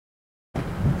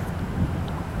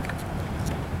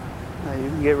you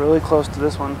can get really close to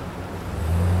this one.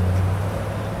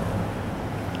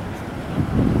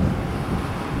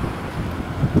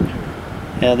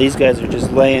 Yeah, these guys are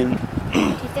just laying. Do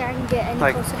you think I can get any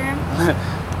closer to him?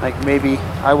 Like maybe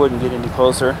I wouldn't get any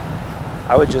closer.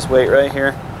 I would just wait right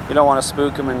here. You don't want to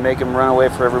spook him and make him run away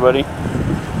for everybody. I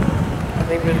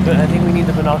think we need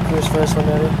the binoculars for this one,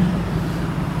 Daddy.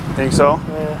 You think so?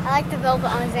 Yeah. I like the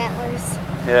velvet on his antlers.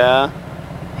 Yeah.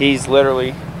 He's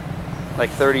literally like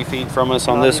 30 feet from us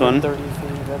on this one. 30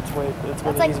 feet. That's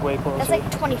way closer. That's like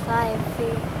 25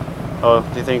 feet. Oh,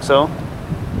 do you think so?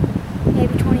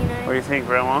 Maybe 29. What do you think,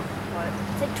 Grandma? What?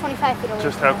 It's like 25 feet away.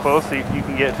 Just how close you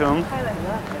can get to him? Probably like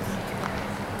that.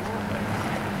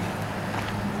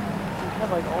 You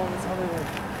have like all this other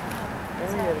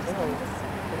area to go in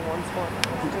one spot.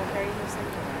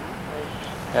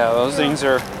 Yeah, those things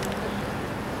are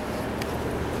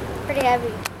pretty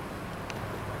heavy.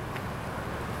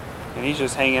 And he's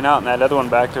just hanging out, and that other one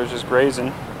back there is just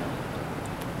grazing.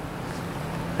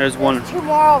 There's one. Two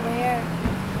more over here.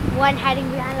 One hiding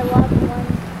behind a log and one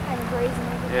kind of grazing.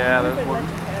 Yeah, there's one.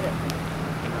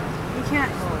 You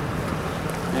can't.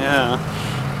 Yeah.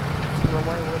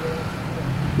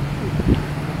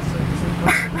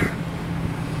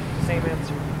 Same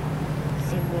answer.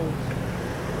 Same rule.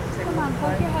 Come on,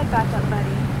 poke your head back up,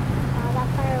 buddy. That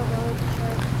fire really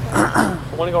short.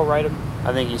 I want to go ride him.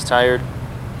 I think he's tired.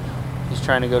 He's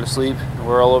trying to go to sleep.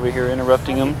 We're all over here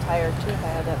interrupting him. I'm tired too if I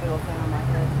had that little thing on my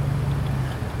head.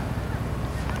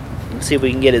 Let's see if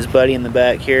we can get his buddy in the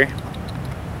back here. She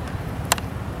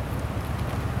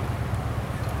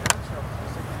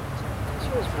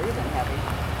was breathing heavy.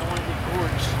 I want to get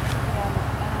gorged.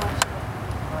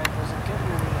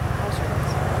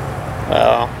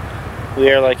 Wow. We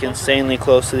are like insanely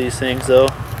close to these things though.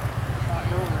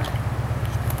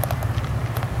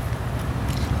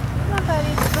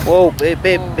 Whoa,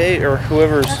 babe, or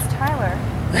whoever's. That's Tyler.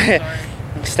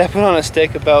 Stepping on a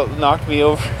stick about knocked me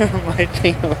over my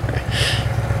thing over.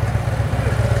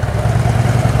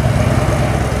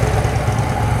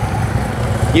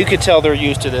 You could tell they're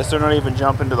used to this. They're not even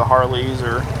jumping to the Harleys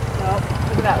or. Nope.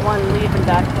 Look at that one leaving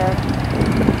back there.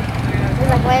 He's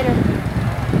like, later.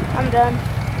 I'm done.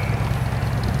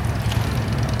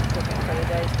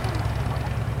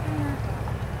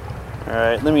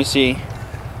 Alright, let me see.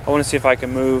 I want to see if I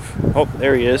can move. Oh,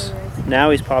 there he is.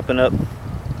 Now he's popping up.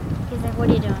 He's like, what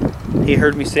are you doing? He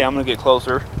heard me say I'm going to get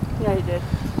closer. Yeah, he did.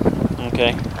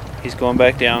 Okay. He's going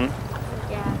back down.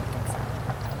 Yeah, I think so.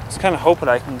 I was kind of hoping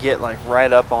I can get like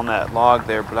right up on that log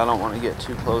there, but I don't want to get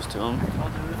too close to him.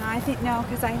 No, I think no,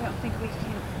 because I don't think we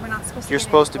can. We're not supposed to. You're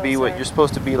supposed to be what you're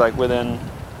supposed to be like within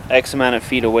X amount of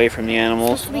feet away from the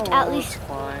animals. You're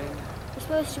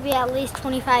supposed to be at least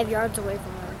 25 yards away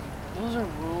from her. Those are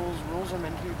rules. Rules are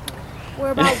meant to be broken.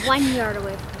 We're about 1 yard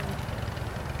away from her.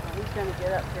 He's gonna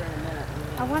get up here in a minute.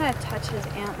 I want to touch his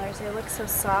antlers. They look so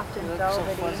soft and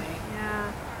velvety. So fuzzy.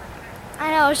 Yeah.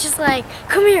 I know, it's just like,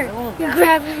 come here. You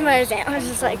grab him by his antlers,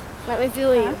 just like, let me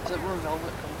feel you. Is that where velvet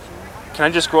comes from? Can I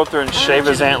just go up there and shave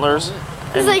his antlers?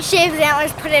 Just like shave his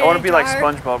antlers, put it in I want to a be like jar.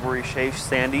 SpongeBob where he shaves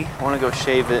Sandy. I want to go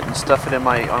shave it and stuff it in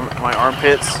my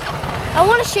armpits. I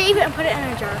want to shave it and put it in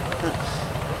a jar.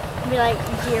 Be like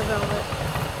deer velvet.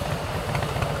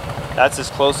 That's as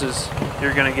close as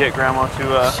you're gonna get, Grandma,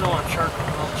 to Still on charcoal.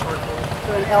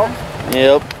 To an elk?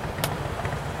 Yep.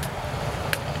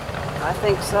 I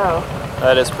think so.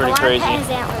 That is pretty crazy. I want to pet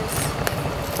his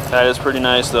antlers. That is pretty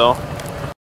nice though.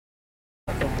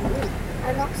 I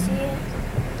don't see it.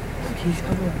 He's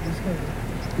coming up. He's coming.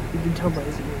 You can tell by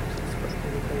his ears.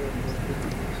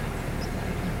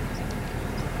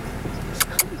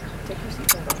 Take your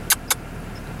seatbelt off.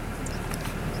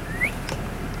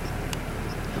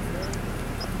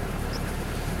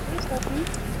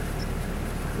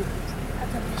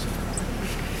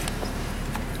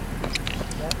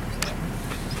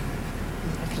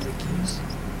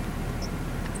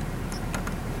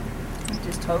 He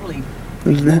just totally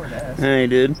ignored us. Yeah, he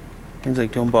did. He's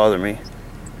like, don't bother me.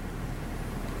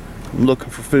 I'm looking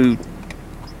for food.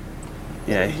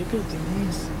 Yeah. You could do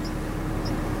these.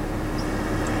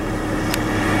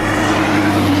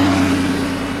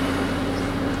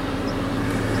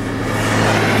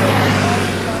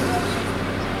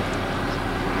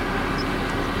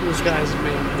 This guy's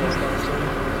made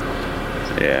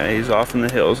Yeah, he's off in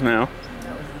the hills now.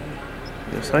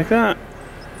 Just like that.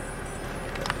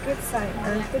 Good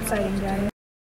sight. Good sighting, Daddy.